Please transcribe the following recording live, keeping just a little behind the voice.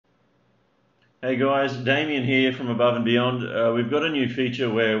Hey guys, Damien here from Above and Beyond. We've got a new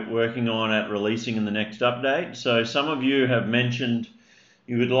feature we're working on at releasing in the next update. So some of you have mentioned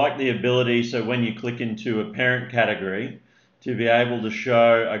you would like the ability, so when you click into a parent category, to be able to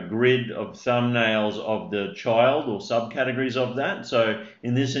show a grid of thumbnails of the child or subcategories of that. So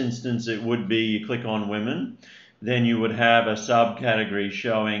in this instance it would be you click on women, then you would have a subcategory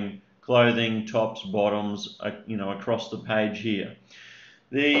showing clothing, tops, bottoms, across the page here.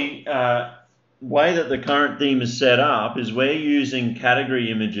 The way that the current theme is set up is we're using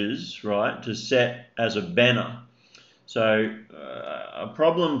category images, right, to set as a banner. So a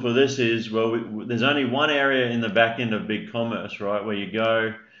problem for this is, well, there's only one area in the back end of BigCommerce, right, where you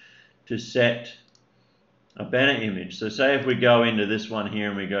go to set a banner image. So say if we go into this one here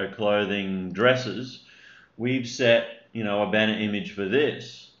and we go clothing, dresses, we've set, a banner image for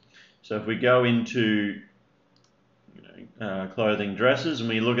this. So if we go into clothing, dresses, and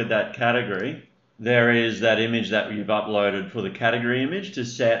we look at that category, there is that image that you've uploaded for the category image to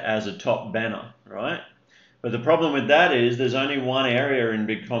set as a top banner, right? But the problem with that is there's only one area in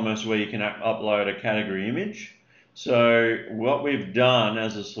BigCommerce where you can upload a category image. So what we've done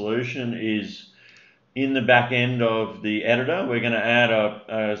as a solution is in the back end of the editor, we're going to add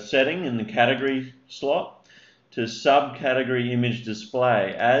a setting in the category slot to subcategory image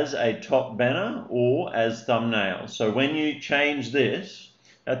display as a top banner or as thumbnail. So when you change this,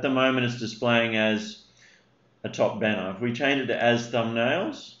 at the moment it's displaying as a top banner. If we change it to as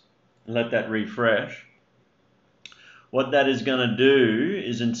thumbnails and let that refresh, what that is going to do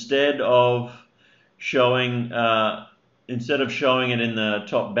is instead of showing it in the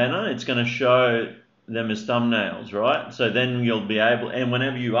top banner, it's going to show them as thumbnails, right? So then you'll be able, and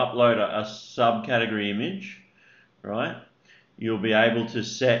whenever you upload a subcategory image, right, you'll be able to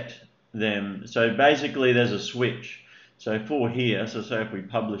set them. So basically there's a switch. So for here, so say if we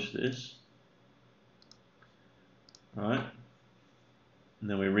publish this, right, and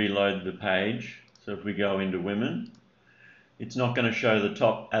then we reload the page, so if we go into women, it's not going to show the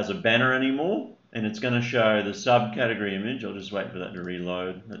top as a banner anymore, and it's going to show the subcategory image. I'll just wait for that to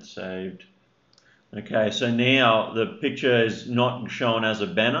reload. That's saved. Okay, so now the picture is not shown as a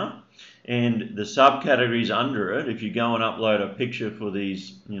banner, and the subcategories under it, if you go and upload a picture for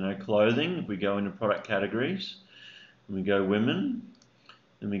these, clothing, if we go into product categories, and we go women,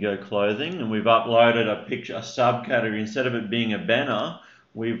 and we go clothing, and we've uploaded a picture, a subcategory, instead of it being a banner,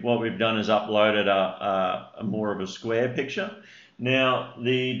 what we've done is uploaded a more of a square picture. Now,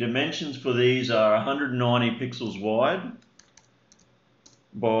 the dimensions for these are 190 pixels wide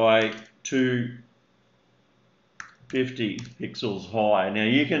by 250 pixels high. Now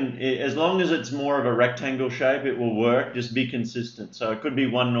you can, as long as it's more of a rectangle shape, it will work. Just be consistent. So it could be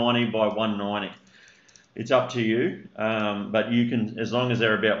 190 by 190. It's up to you, but you can, as long as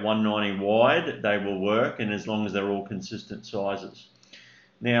they're about 190 wide, they will work, and as long as they're all consistent sizes.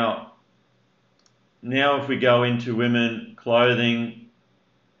 Now if we go into women clothing,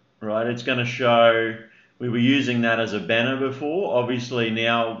 right, it's going to show, we were using that as a banner before. Obviously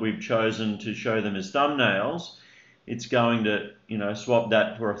now we've chosen to show them as thumbnails. It's going to, swap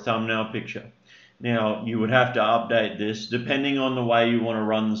that for a thumbnail picture. Now you would have to update this depending on the way you want to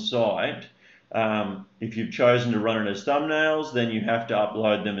run the site. If you've chosen to run it as thumbnails, then you have to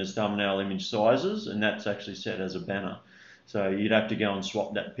upload them as thumbnail image sizes, and that's actually set as a banner. So you'd have to go and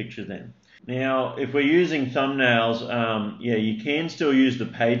swap that picture then. Now, if we're using thumbnails, you can still use the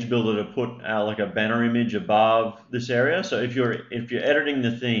page builder to put like a banner image above this area. So if you're editing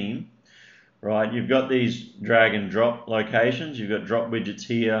the theme, right, you've got these drag and drop locations. You've got drop widgets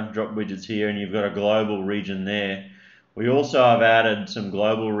here, and you've got a global region there. We also have added some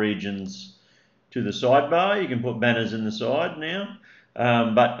global regions to the sidebar. You can put banners in the side now.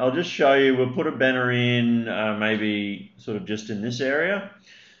 But I'll just show you, we'll put a banner in maybe sort of just in this area.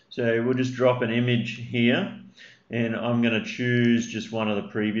 So we'll just drop an image here, and I'm going to choose just one of the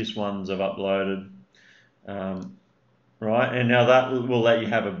previous ones I've uploaded. Right, and now that will let you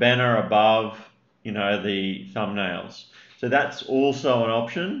have a banner above, the thumbnails. So that's also an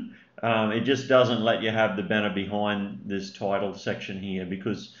option. It just doesn't let you have the banner behind this title section here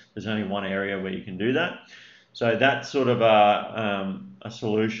because there's only one area where you can do that. So that's sort of a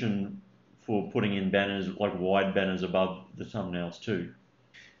solution for putting in banners, like wide banners above the thumbnails too.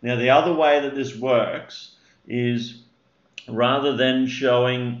 Now the other way that this works is rather than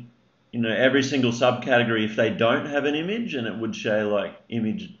showing every single subcategory if they don't have an image, and it would show like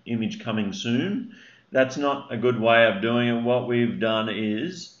image coming soon, that's not a good way of doing it. What we've done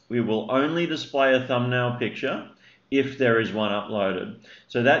is we will only display a thumbnail picture if there is one uploaded.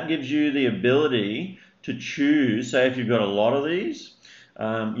 So that gives you the ability to choose, say if you've got a lot of these,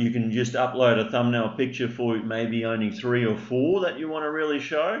 You can just upload a thumbnail picture for maybe only 3 or 4 that you want to really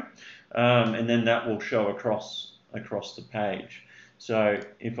show, and then that will show across the page. So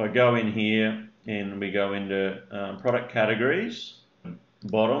if I go in here and we go into product categories,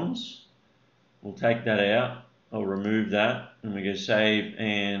 bottoms, we'll take that out. I'll remove that and we go save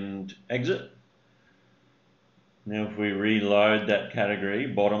and exit. Now if we reload that category,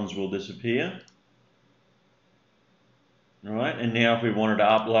 bottoms will disappear. Alright, and now if we wanted to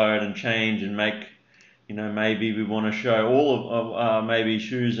upload and change and make, maybe we want to show all of maybe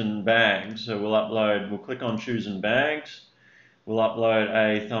shoes and bags, so we'll click on shoes and bags, we'll upload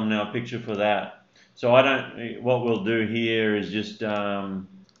a thumbnail picture for that. So what we'll do here is just, now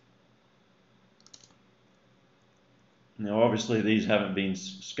obviously these haven't been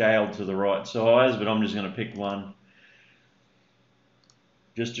scaled to the right size, but I'm just going to pick one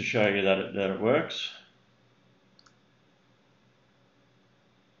just to show you that it works.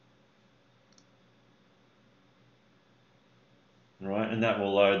 Right, and that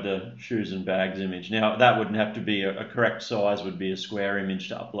will load the shoes and bags image. Now that wouldn't have to be a correct size, would be a square image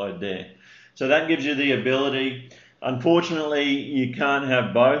to upload there. So that gives you the ability. Unfortunately, you can't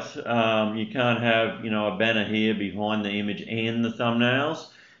have both. You can't have a banner here behind the image and the thumbnails,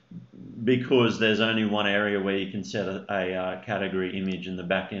 because there's only one area where you can set a category image in the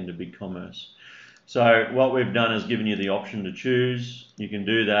back end of BigCommerce. So what we've done is given you the option to choose. You can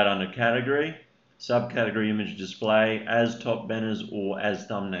do that under category, subcategory image display, as top banners or as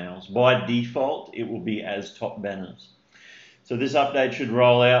thumbnails. By default, it will be as top banners. So this update should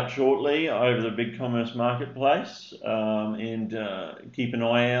roll out shortly over the BigCommerce marketplace, and keep an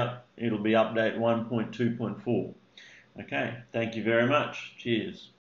eye out. It'll be update 1.2.4. Okay, thank you very much. Cheers.